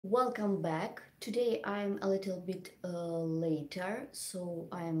Welcome back. Today I'm a little bit later, so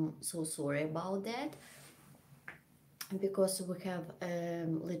I'm so sorry about that because we have a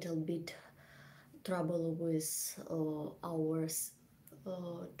little bit trouble with our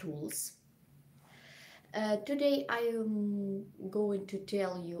tools. Today I am going to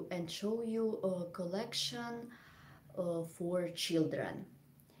tell you and show you a collection for children,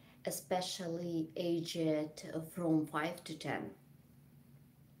 especially aged from 5 to 10.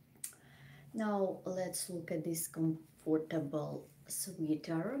 Now let's look at this comfortable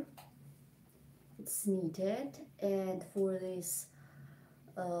sweater. It's knitted, and for this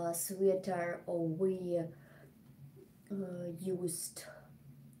sweater we used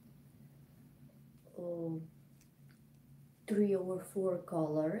uh, 3 or 4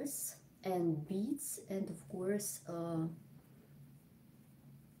 colors and beads, and of course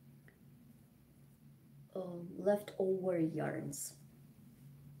leftover yarns.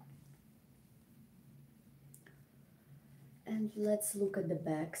 And let's look at the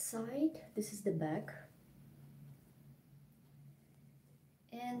back side. This is the back.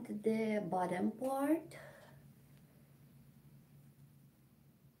 And the bottom part,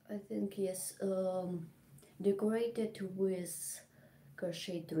 I think, yes, decorated with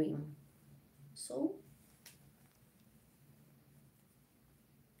crochet trim. So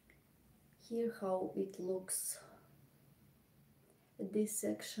here how it looks at this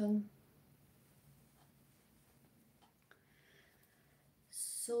section.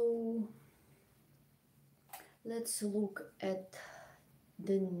 So let's look at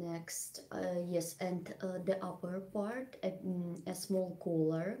the next, yes, and the upper part, a small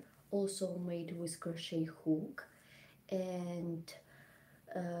collar, also made with crochet hook, and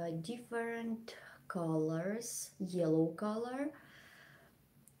different colors, yellow color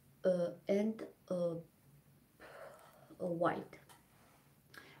and white,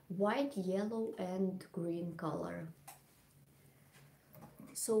 yellow and green color.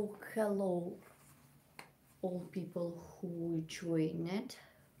 So hello all people who join it.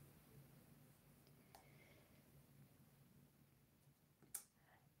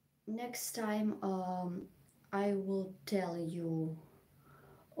 Next time I will tell you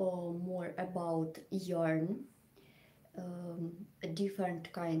more about yarn,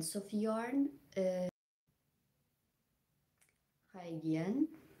 different kinds of yarn. Hi again.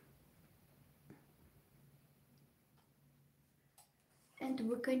 And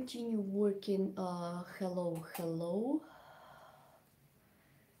we continue working hello.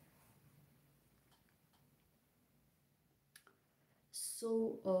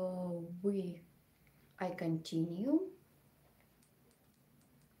 So I continue.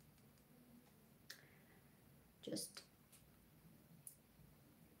 Just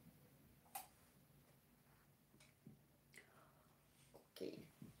okay.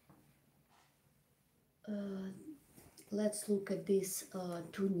 Let's look at this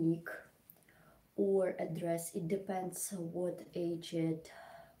tunic or a dress. It depends what aged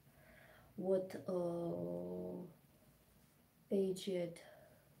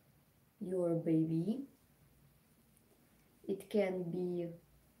your baby. It can be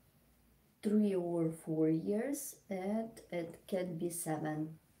 3 or 4 years, and it can be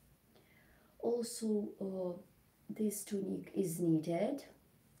 7. Also, this tunic is knitted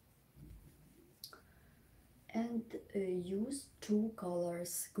and use 2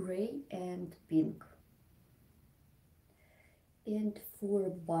 colors, gray and pink. And for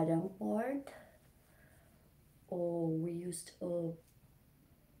bottom part, we used a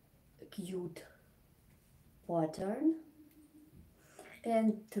cute pattern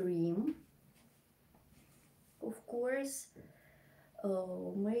and trim, of course,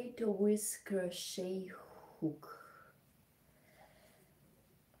 made with crochet hook.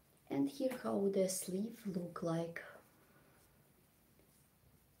 And here how the sleeve look like.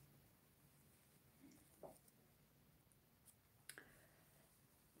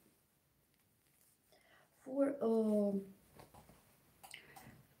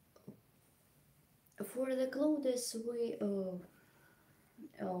 For the clothes we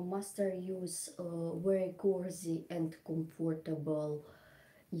master use very cozy and comfortable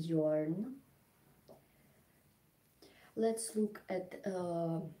yarn. Let's look at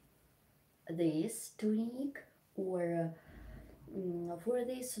this tunic, or for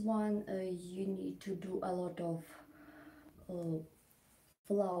this one you need to do a lot of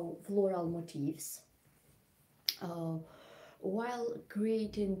floral motifs. While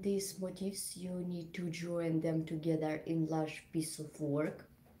creating these motifs, you need to join them together in large piece of work.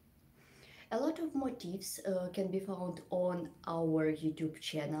 A lot of motifs can be found on our YouTube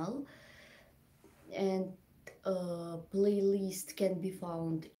channel, and playlist can be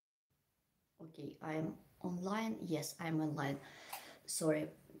found. Okay, I am online. Yes, I'm online. Sorry.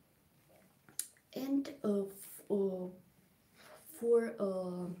 And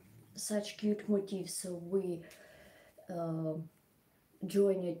for such cute motifs, so we uh,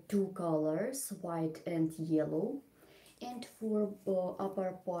 joined two colors, white and yellow. And for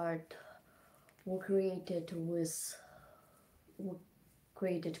upper part, we created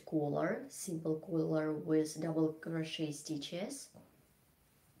collar, simple collar with double crochet stitches.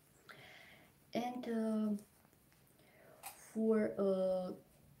 And for a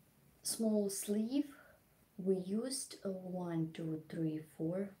small sleeve, we used 1, 2, 3,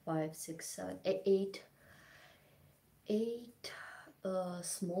 4, 5, 6, 7, 8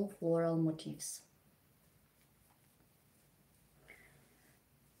 small floral motifs.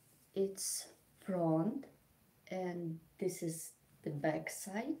 It's front, and this is the back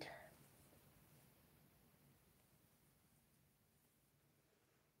side.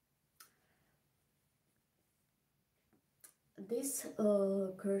 This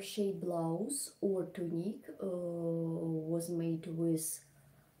crochet blouse or tunic was made with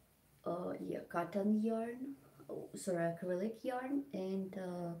cotton yarn, sorry, acrylic yarn, and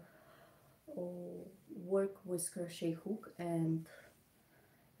work with crochet hook. And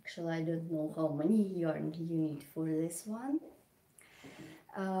actually I don't know how many yarn you need for this one.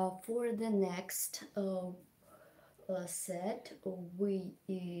 For the next set, we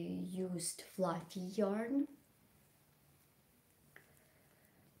used fluffy yarn.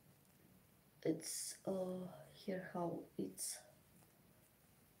 It's here how it's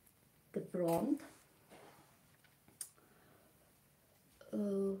the front.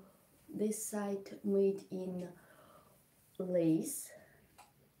 This side made in lace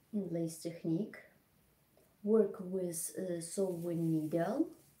technique. Work with sewing needle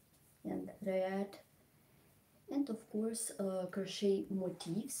and thread, and of course crochet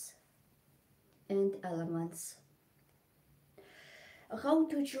motifs and elements. How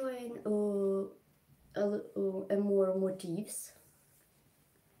to join more motifs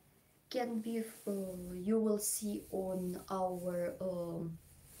can be you will see on our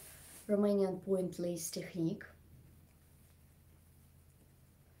Romanian point lace technique.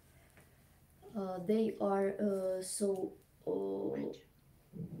 They are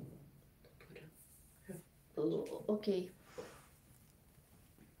okay,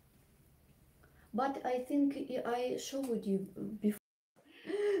 but I think I showed you before.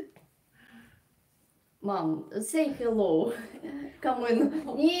 Mom, say hello. Come on.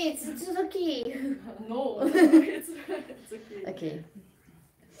 No. It's okay. No, it's okay. Okay.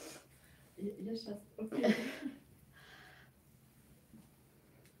 Yes, okay.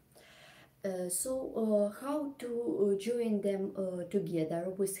 How to join them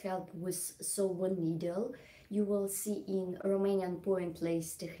together with help with sewing needle, you will see in Romanian point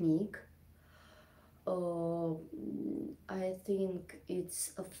lace technique. I think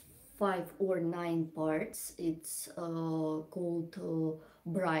it's 5 or 9 parts. It's called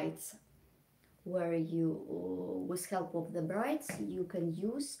brides, where you with help of the brides you can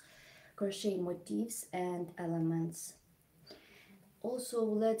use crochet motifs and elements. Also,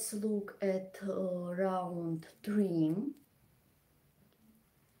 let's look at round trim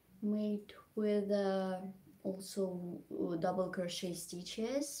made with also double crochet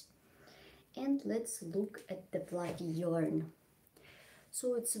stitches. And let's look at the fluffy yarn.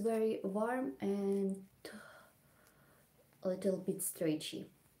 So it's very warm and a little bit stretchy.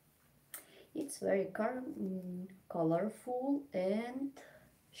 It's very colorful and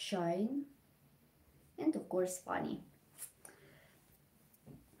shine, and of course funny.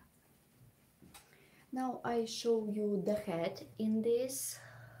 Now I show you the head in this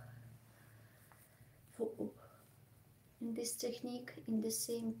technique, in the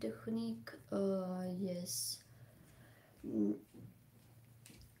same technique. Yes,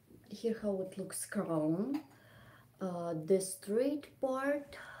 here how it looks crown. The straight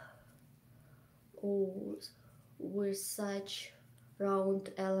part with such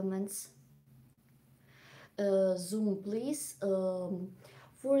round elements. Zoom please.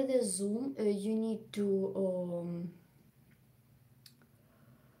 For the zoom you need to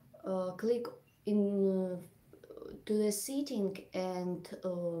click in to the setting and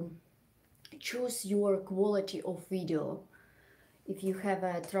choose your quality of video. If you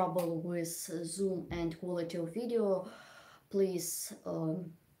have trouble with zoom and quality of video, please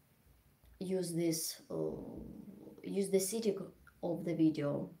use this use the setting of the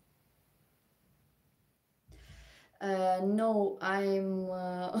video. No, I'm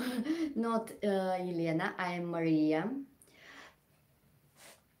not Elena, I'm Maria.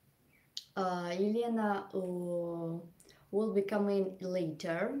 Elena will be coming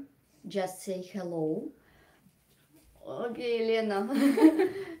later. Just say hello. Okay, Elena.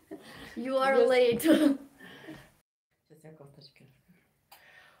 You are Yes. late. Сейчас я кофточки.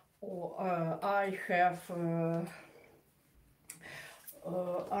 Oh, I have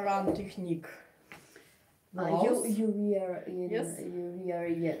Aran technique blouse. You wear in Yes. you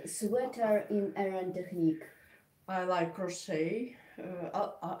wear sweater in Aran technique. I like crochet.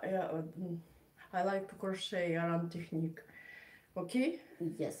 I like to crochet Aran technique. Okay.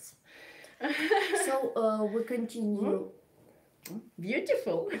 Yes. So we continue.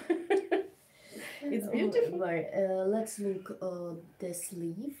 Beautiful. It's beautiful. Let's look the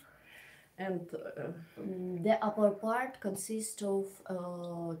sleeve. And The upper part consists of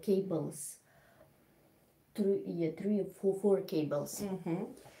cables. Four cables.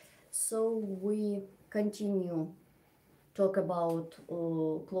 So we continue talk about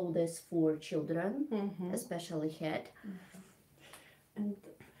clothes for children, especially head. And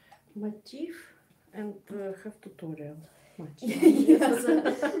motif and have tutorial. Yes.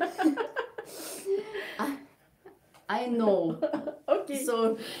 I know. Okay.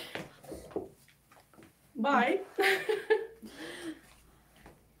 So Bye.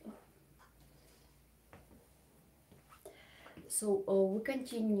 so we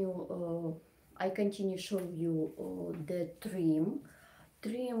continue. I continue show you the trim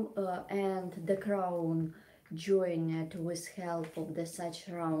and the crown joined with help of the such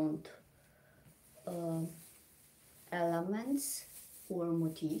round elements or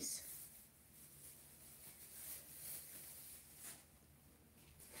motifs.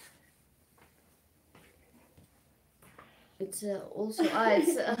 It's also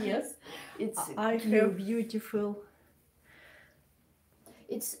it's Yes. it's I cute. have beautiful.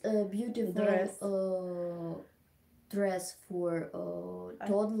 It's a beautiful Dress. Dress for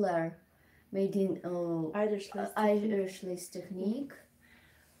toddler, made in Irish lace. Irish lace technique,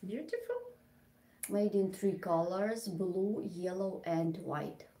 Beautiful. made in 3 colors: blue, yellow, and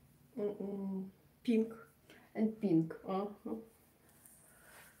white, Pink. and pink. Uh-huh.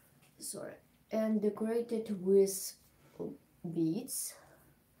 Sorry, and decorated with beads.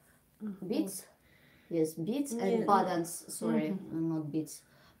 Beads? Yes, beads and Yeah. buttons. Sorry, not beads,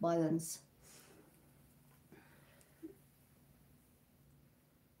 buttons.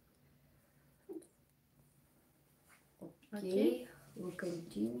 Okay, we'll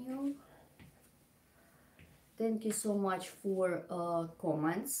continue. Thank you so much for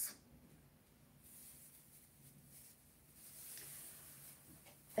comments.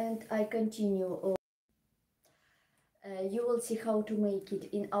 And I continue. You will see how to make it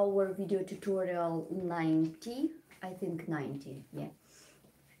in our video tutorial 90. I think 90, yeah.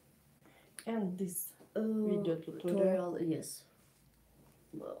 And this video tutorial. Tutorial, yes.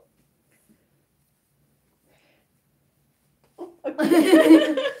 Well.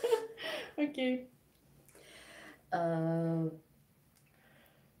 Okay. Okay.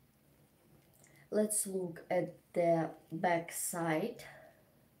 Let's look at the back side.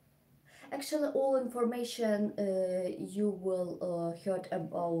 Actually, all information you will heard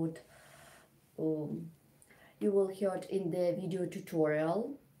about. You will heard in the video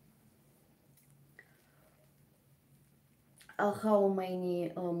tutorial. How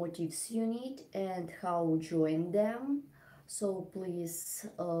many motifs you need and how join them. So please,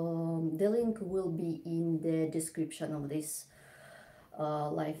 the link will be in the description of this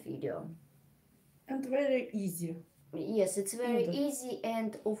live video. And very easy. Yes, it's very easy,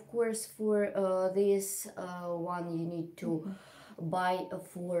 and of course for this one you need to buy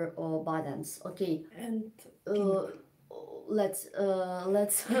 4 buttons. Okay, And let's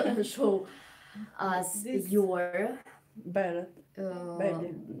show us This your Barrett.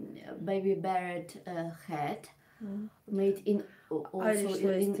 baby Barrett hat, made in also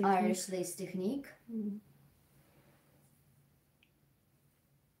in Irish lace technique.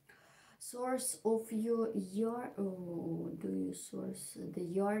 Source of your yarn. Do you source the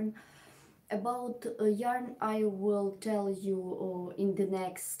yarn? About yarn I will tell you in the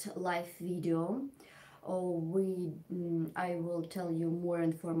next live video. I will tell you more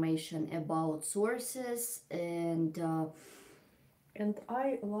information about sources and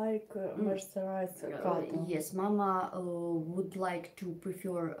I like mercerized cotton. yes, Mama would like to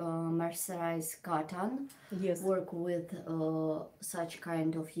prefer mercerized cotton. Yes. Work with such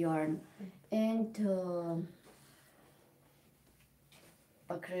kind of yarn, and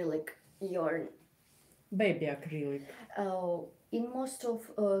acrylic yarn. Baby acrylic. In most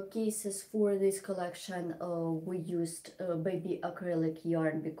of cases for this collection, we used baby acrylic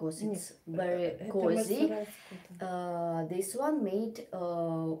yarn because it's very cozy. This one made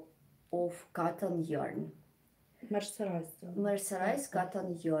of cotton yarn, Mercerized. mercerized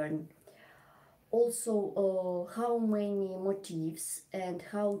cotton yarn. Also, how many motifs and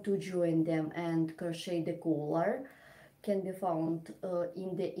how to join them and crochet the collar can be found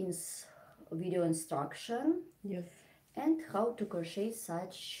in the video instruction, Yes. and how to crochet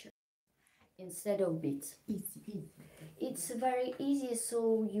such instead of beads. Easy. It's very easy,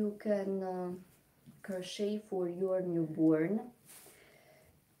 so you can crochet for your newborn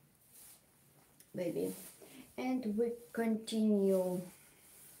baby. And we continue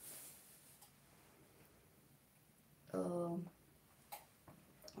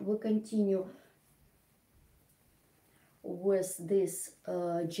with this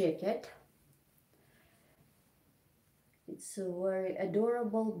jacket. It's very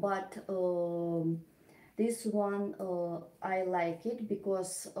adorable, but this one I like it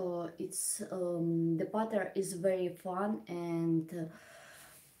because it's the pattern is very fun and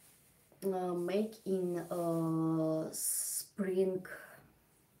make in spring,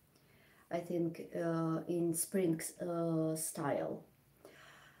 I think in spring style.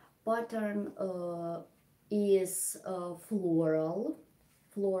 Pattern is floral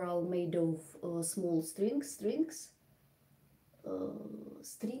made of small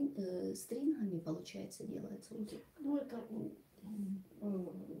stringами получается делается. Ну, это...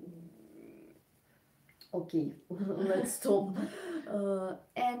 Okay, let's stop.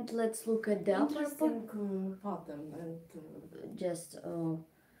 And let's look at the upper part. Interesting pattern and... Just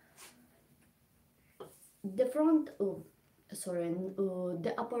the front,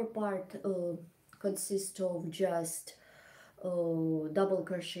 the upper part consists of just double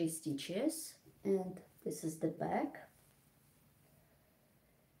crochet stitches, and this is the back.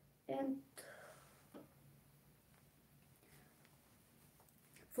 And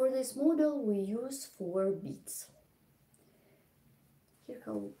for this model we use 4 beads. Here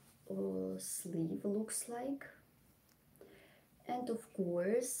how sleeve looks like. And of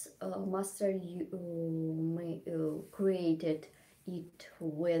course, Master created it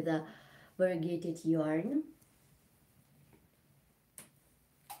with a variegated yarn.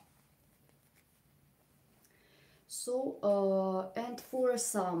 So, and for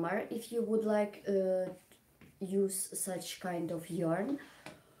summer, if you would like use such kind of yarn,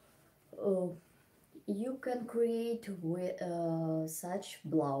 you can create with such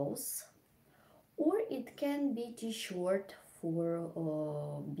blouse, or it can be t-shirt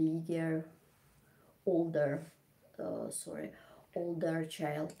for bigger, older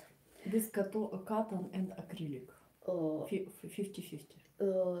child. This cotton and acrylic.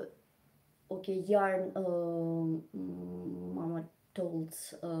 50-50. Okay, yarn. Mom told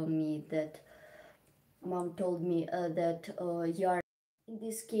me that yarn. In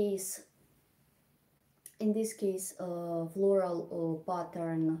this case, floral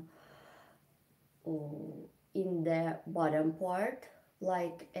pattern in the bottom part,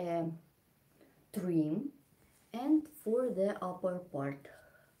 like a trim, and for the upper part,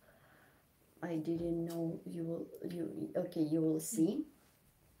 I didn't know you will see.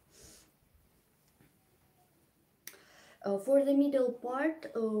 For the middle part,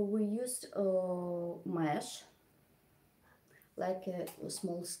 we used mesh, like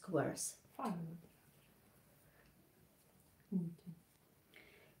small squares. Fine.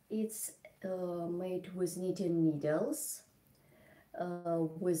 It's made with knitting needles,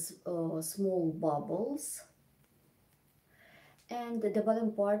 with small bubbles, and the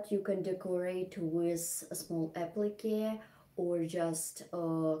bottom part you can decorate with a small applique or just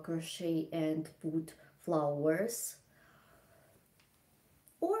crochet and put flowers,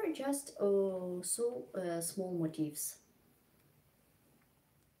 or just small motifs.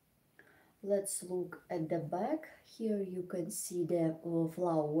 Let's look at the back. Here you can see the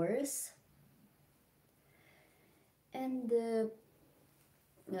flowers, and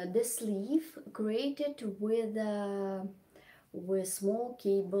the sleeve created with small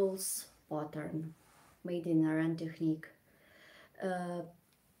cables pattern made in Arans technique.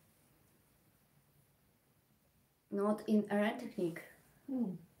 Not in Arans technique.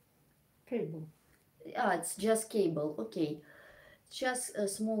 Cable. Yeah, it's just cable. Okay, just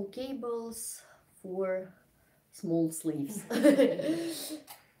small cables for small sleeves.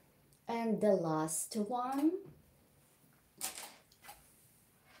 And the last one,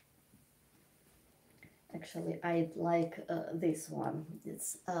 actually I like this one.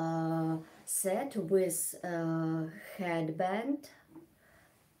 It's set with headband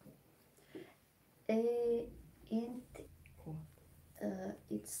and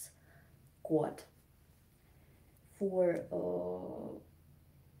it's quad for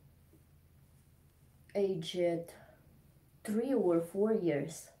aged 3 or 4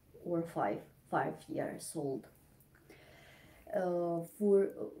 years. or 5 years old. For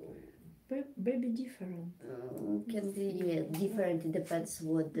Baby different. can be different. It depends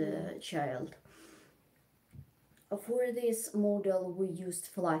what the child. For this model, we used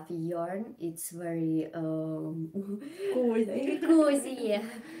fluffy yarn. It's very Cozy. cozy, yeah.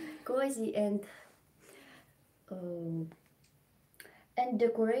 Cozy uh, and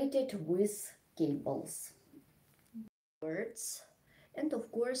decorated with cables, birds, and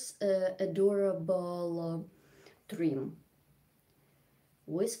of course adorable trim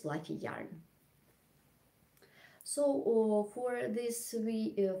with fluffy yarn. So for this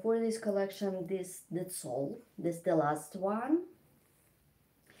collection, that's all. This the last one,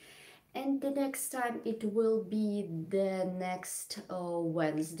 and the next time it will be the next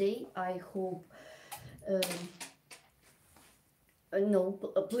Wednesday. I hope. No,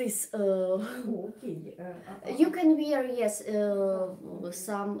 please. Okay. You can wear, yes,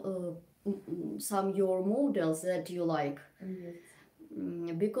 some your models that you like. Yes.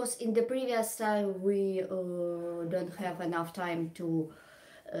 Because in the previous time we don't have enough time to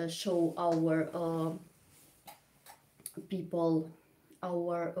show our people,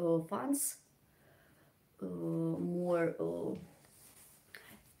 our fans, more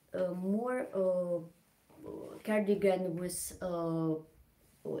cardigan with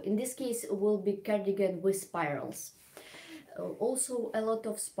in this case will be cardigan with spirals. Also a lot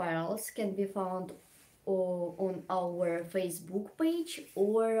of spirals can be found on our Facebook page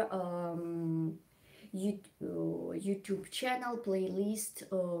or YouTube channel playlist,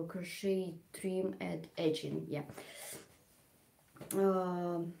 crochet trim and edging, yeah.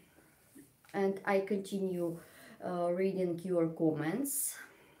 And I continue reading your comments.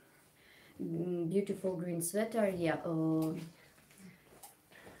 Beautiful green sweater, yeah.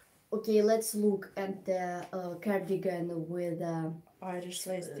 Okay, let's look at the cardigan with Irish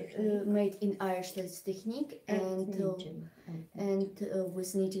lace technique. made in Irish lace technique and knitting.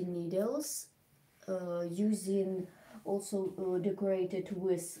 with knitting needles, using also decorated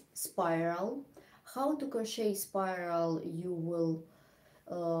with spiral. How to crochet spiral you will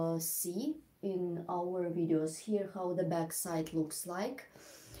see in our videos. Here how the back side looks like.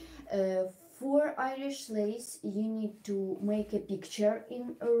 For Irish lace you need to make a picture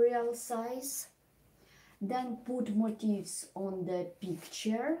in a real size, then put motifs on the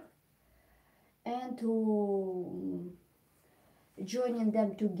picture and to joining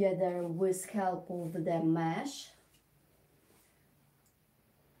them together with help of the mesh,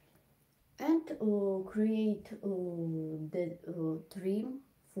 and create the trim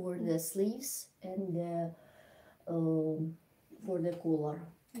for the sleeves and the for the collar.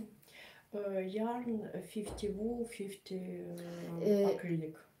 Yarn 50 wool, 50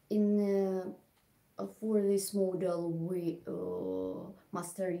 acrylic. In for this model we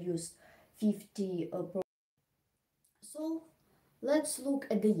master used 50 so let's look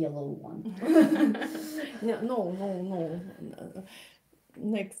at the yellow one. No.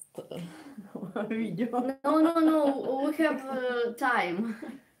 Next video. No, we have time.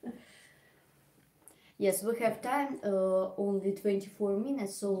 Yes, we have time, only 24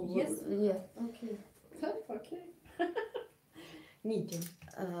 minutes, so Yes. yeah. Okay. Okay. Knitting.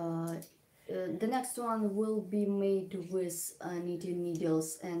 The next one will be made with knitting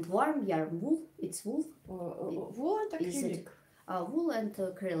needles and warm yarn, wool. It's wool. Wool and Is it? acrylic. Wool and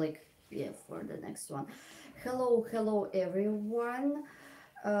acrylic. Yeah, for the next one. Hello everyone.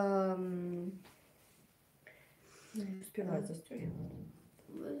 Успевай за стою.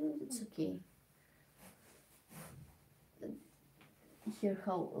 It's okay. Here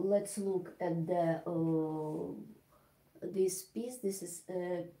how, let's look at the this piece. This is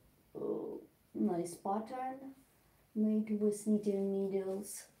a nice pattern made with knitting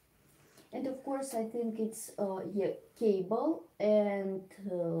needles, and of course I think it's yeah, cable and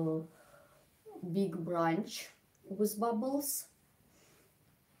big branch with bubbles.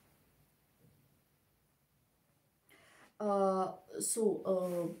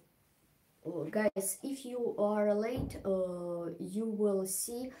 Guys, if you are late, you will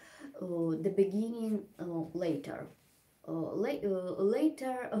see the beginning later.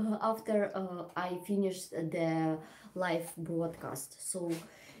 Later after I finish the live broadcast, so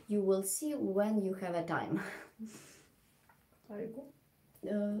you will see when you have a time. I go.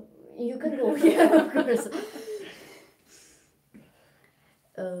 You can go, yeah, of course.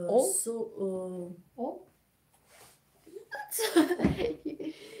 Oh. So Oh.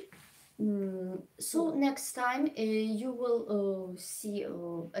 So next time you will see,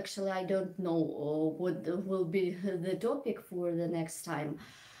 actually I don't know what will be the topic for the next time,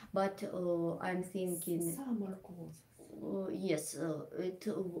 but I'm thinking Summer clothes. yes,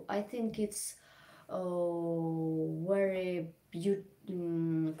 I think it's very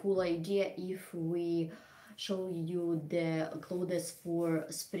cool idea if we show you the clothes for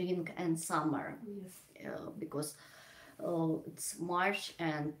spring and summer, Yes. because it's March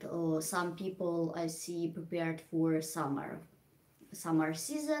and some people I see prepared for summer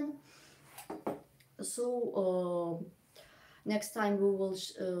season. So next time we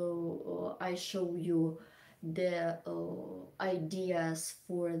will I show you the ideas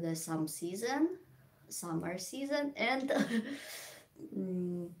for the summer season, and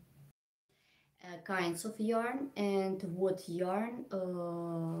mm, kinds of yarn and what yarn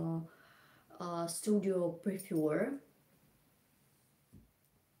studio prefer.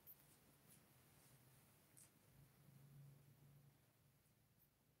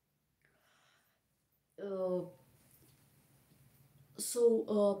 Uh,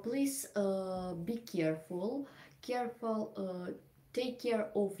 so please be careful, take care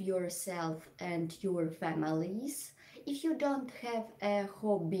of yourself and your families. If you don't have a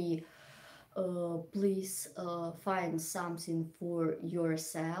hobby, please find something for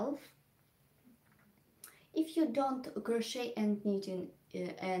yourself. If you don't crochet and knitting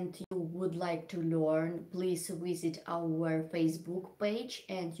and you would like to learn, please visit our Facebook page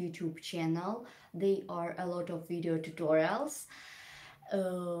and YouTube channel. There are a lot of video tutorials.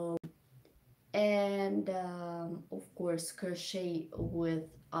 And of course, crochet with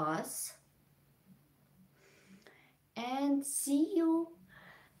us. And see you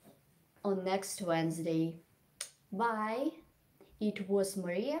on next Wednesday. Bye. It was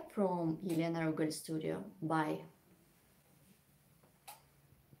Maria from Elena Rugal Studio. Bye.